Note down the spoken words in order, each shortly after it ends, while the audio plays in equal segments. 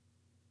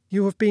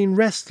You have been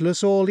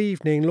restless all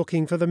evening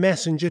looking for the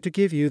messenger to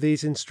give you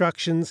these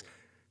instructions.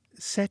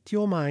 Set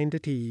your mind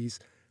at ease.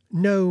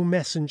 No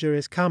messenger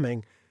is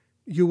coming.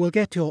 You will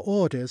get your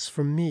orders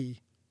from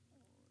me."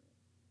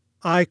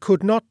 "I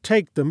could not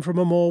take them from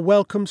a more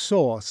welcome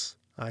source,"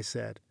 I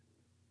said.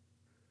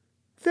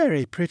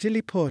 "Very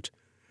prettily put.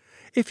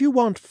 If you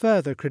want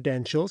further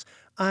credentials,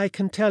 I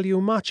can tell you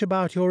much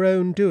about your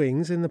own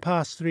doings in the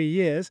past 3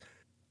 years.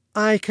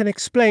 I can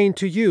explain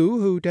to you,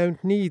 who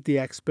don't need the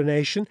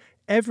explanation,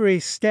 every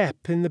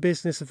step in the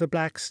business of the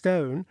Black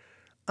Stone.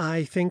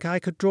 I think I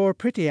could draw a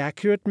pretty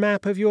accurate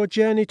map of your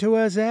journey to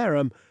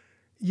Erzerum.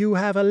 You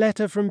have a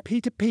letter from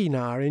Peter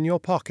Pienaar in your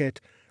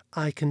pocket.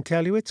 I can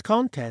tell you its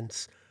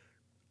contents.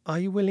 Are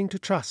you willing to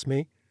trust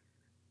me?"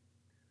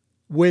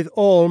 "With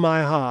all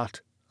my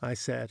heart," I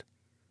said.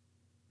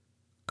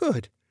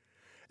 "Good.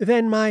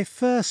 Then my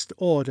first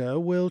order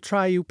will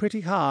try you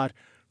pretty hard,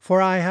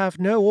 for I have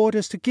no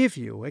orders to give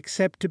you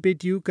except to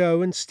bid you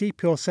go and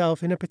steep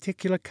yourself in a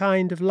particular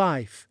kind of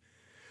life.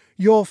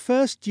 Your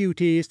first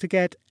duty is to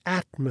get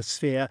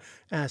atmosphere,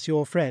 as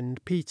your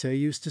friend Peter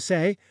used to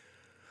say.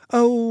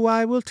 Oh,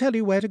 I will tell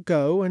you where to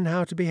go and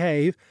how to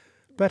behave,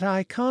 but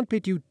I can't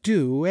bid you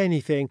do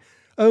anything,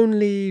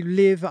 only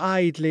live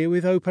idly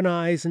with open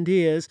eyes and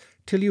ears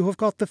till you have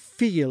got the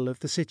feel of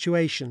the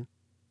situation."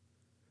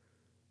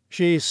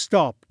 She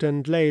stopped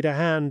and laid a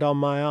hand on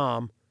my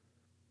arm.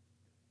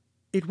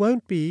 "It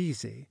won't be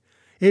easy.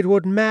 It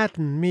would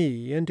madden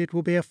me, and it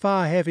will be a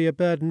far heavier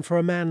burden for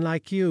a man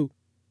like you.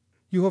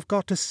 You have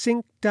got to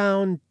sink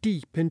down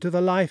deep into the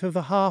life of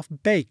the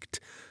half-baked,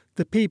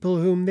 the people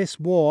whom this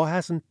war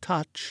hasn't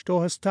touched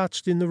or has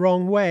touched in the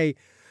wrong way,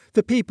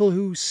 the people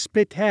who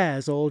split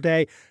hairs all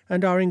day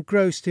and are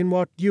engrossed in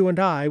what you and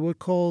I would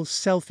call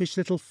selfish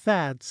little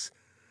fads.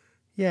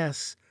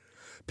 Yes,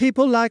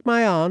 people like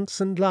my aunts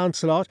and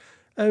Lancelot,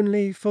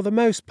 only for the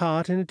most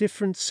part in a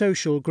different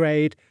social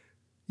grade.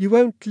 You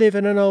won't live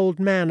in an old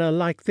manor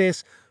like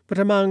this, but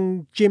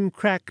among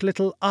gimcrack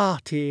little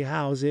arty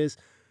houses.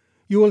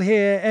 You will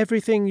hear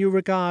everything you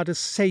regard as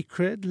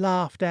sacred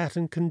laughed at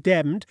and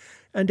condemned,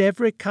 and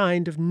every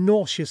kind of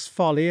nauseous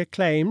folly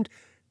acclaimed,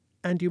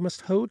 and you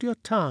must hold your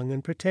tongue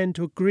and pretend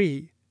to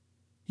agree.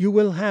 You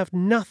will have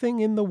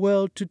nothing in the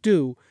world to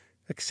do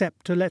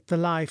except to let the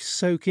life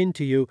soak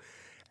into you,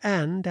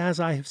 and, as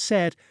I have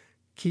said,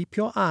 keep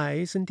your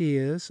eyes and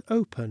ears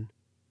open."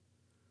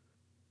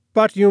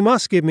 "But you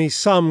must give me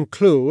some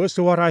clue as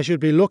to what I should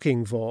be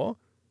looking for."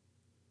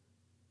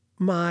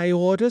 "My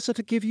orders are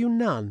to give you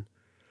none.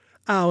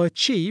 Our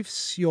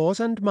chiefs,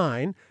 yours and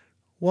mine,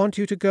 want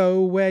you to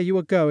go where you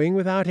are going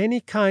without any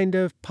kind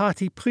of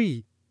parti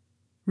pris.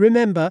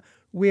 Remember,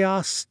 we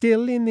are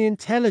still in the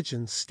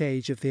intelligence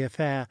stage of the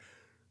affair.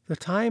 The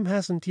time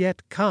hasn't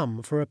yet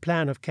come for a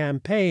plan of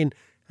campaign,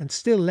 and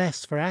still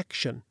less for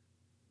action."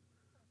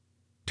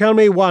 "Tell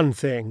me one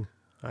thing,"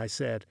 I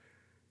said.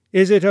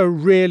 "Is it a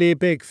really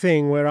big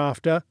thing we're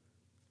after?"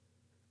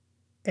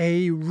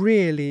 "A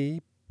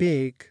really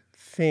big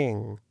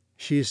thing,"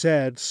 she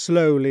said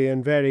slowly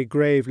and very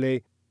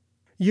gravely.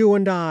 "You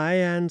and I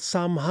and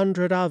some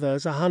 100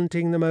 others are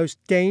hunting the most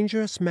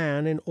dangerous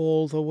man in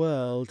all the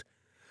world.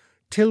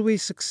 Till we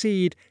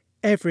succeed,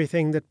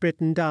 everything that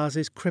Britain does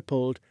is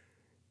crippled.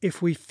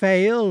 If we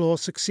fail or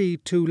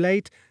succeed too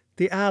late,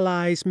 the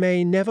Allies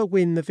may never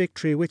win the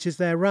victory which is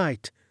their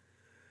right.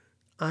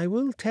 I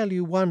will tell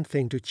you one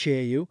thing to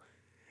cheer you.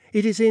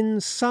 It is in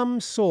some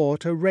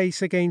sort a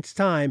race against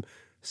time,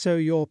 so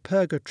your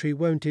purgatory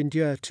won't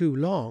endure too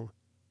long.